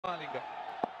Malinga.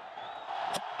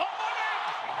 Oh,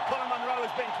 Colin Munro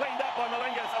has been cleaned up by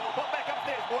Malinga, so we'll put back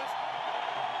upstairs, boys.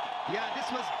 Yeah,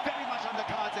 this was very much on the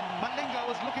cards, and Malinga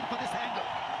was looking for this angle.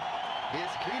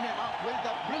 He's cleaned him up with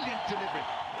a brilliant delivery.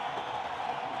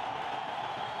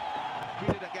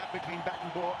 Created a gap between bat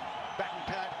and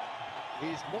pad.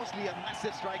 He's mostly a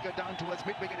massive striker down towards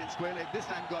mid-wicket and square leg. This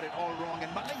time got it all wrong,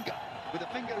 and Malinga, with a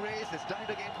finger raised, has done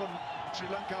it again for Sri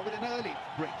Lanka with an early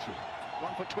breakthrough.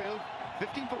 1 for 12,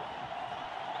 15 for 1.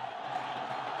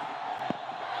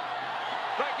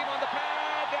 Striking on the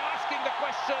pad, they're asking the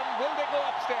question, will they go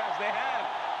upstairs? They have.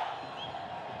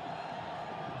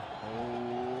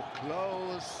 Oh,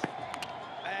 close.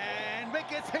 And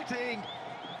wickets hitting.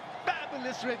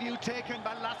 Fabulous review taken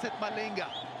by Lasith Malinga.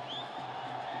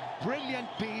 Brilliant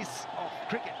piece of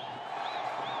cricket.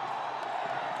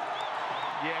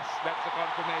 Yes, that's a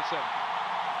confirmation.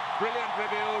 Brilliant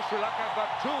review. Sri Lanka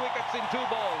got 2 wickets in 2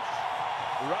 balls.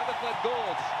 Rutherford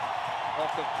goes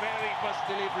off the very first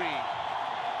delivery.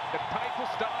 The type of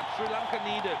start Sri Lanka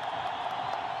needed.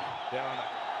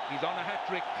 He's on a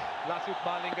hat-trick. Lasith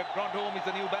Malinga. Grandholm is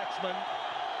the new batsman.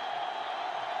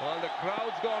 Well, the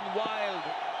crowd's gone wild.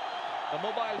 The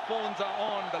mobile phones are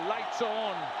on. The lights are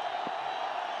on.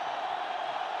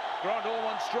 Grandholm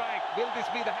on strike. Will this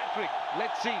be the hat-trick?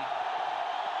 Let's see.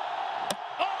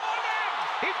 Oh, Morning!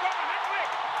 He's got a hat-trick!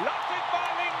 Lasith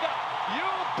Malinga! You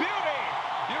beauty!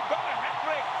 You've got a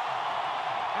hat-trick!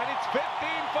 And it's 15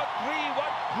 for 3.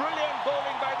 What brilliant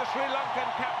bowling by the Sri Lankan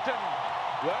captain.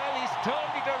 Well, he's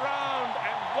turned it around,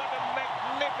 and what a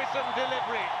magnificent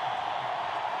delivery.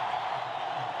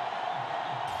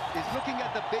 He's looking at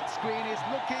the big screen. He's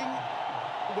looking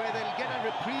where they'll get a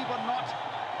reprieve or not.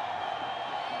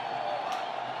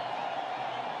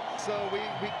 So we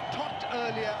talked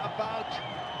earlier about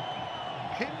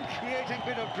him creating a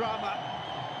bit of drama.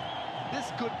 This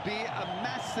could be a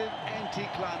massive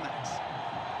anti-climax.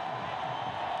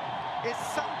 Is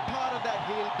some part of that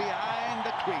heel behind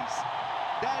the crease?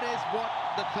 That is what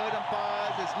the third umpire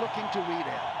is looking to read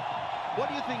here. What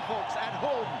do you think, folks, at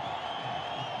home?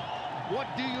 What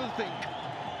do you think?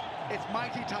 It's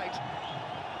mighty tight.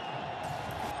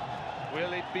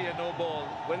 Will it be a no ball?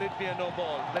 Will it be a no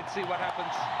ball? Let's see what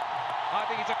happens. I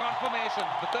think it's a confirmation.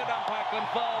 The third umpire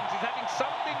confirms he's having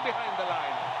something behind the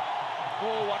line.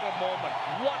 Oh, what a moment.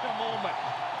 What a moment.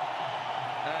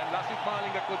 And Lasith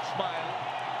Malinga could smile.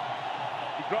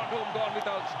 The Grandholm gone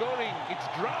without scoring. It's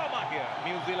drama here.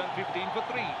 New Zealand 15 for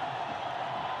 3.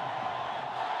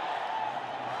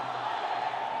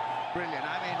 Brilliant.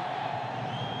 I mean,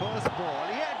 first ball,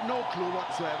 he had no clue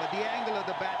whatsoever. The angle of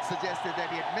the bat suggested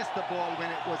that he had missed the ball when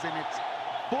it was in its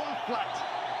full flight.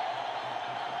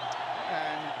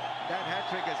 And that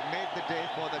hat-trick has made the day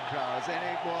for the crowds, and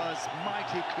it was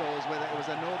mighty close whether it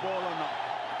was a no ball or not.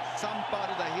 Some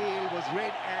part of the heel was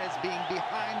read as being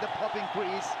behind the popping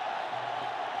crease.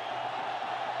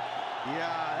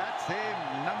 Yeah, that's him,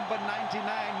 number 99,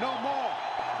 no more.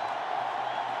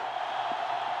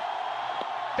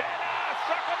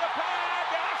 Struck on the pad,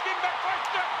 they're asking that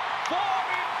question. 4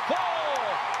 in 4.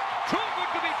 Too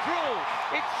good to be true.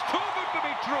 It's too good to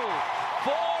be true.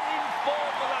 4 in 4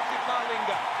 for Lasith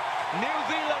Malinga. New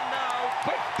Zealand now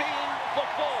 15 for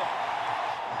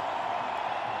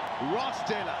 4. Ross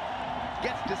Taylor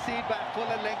gets deceived by a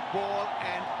fuller length ball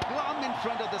and plumb in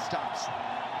front of the stumps.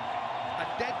 A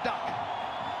dead duck.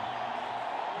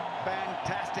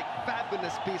 Fantastic,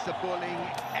 fabulous piece of bowling,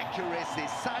 accuracy,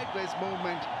 sideways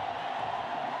movement.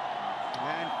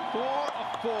 And 4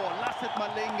 of 4, Lasith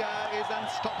Malinga is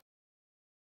unstoppable.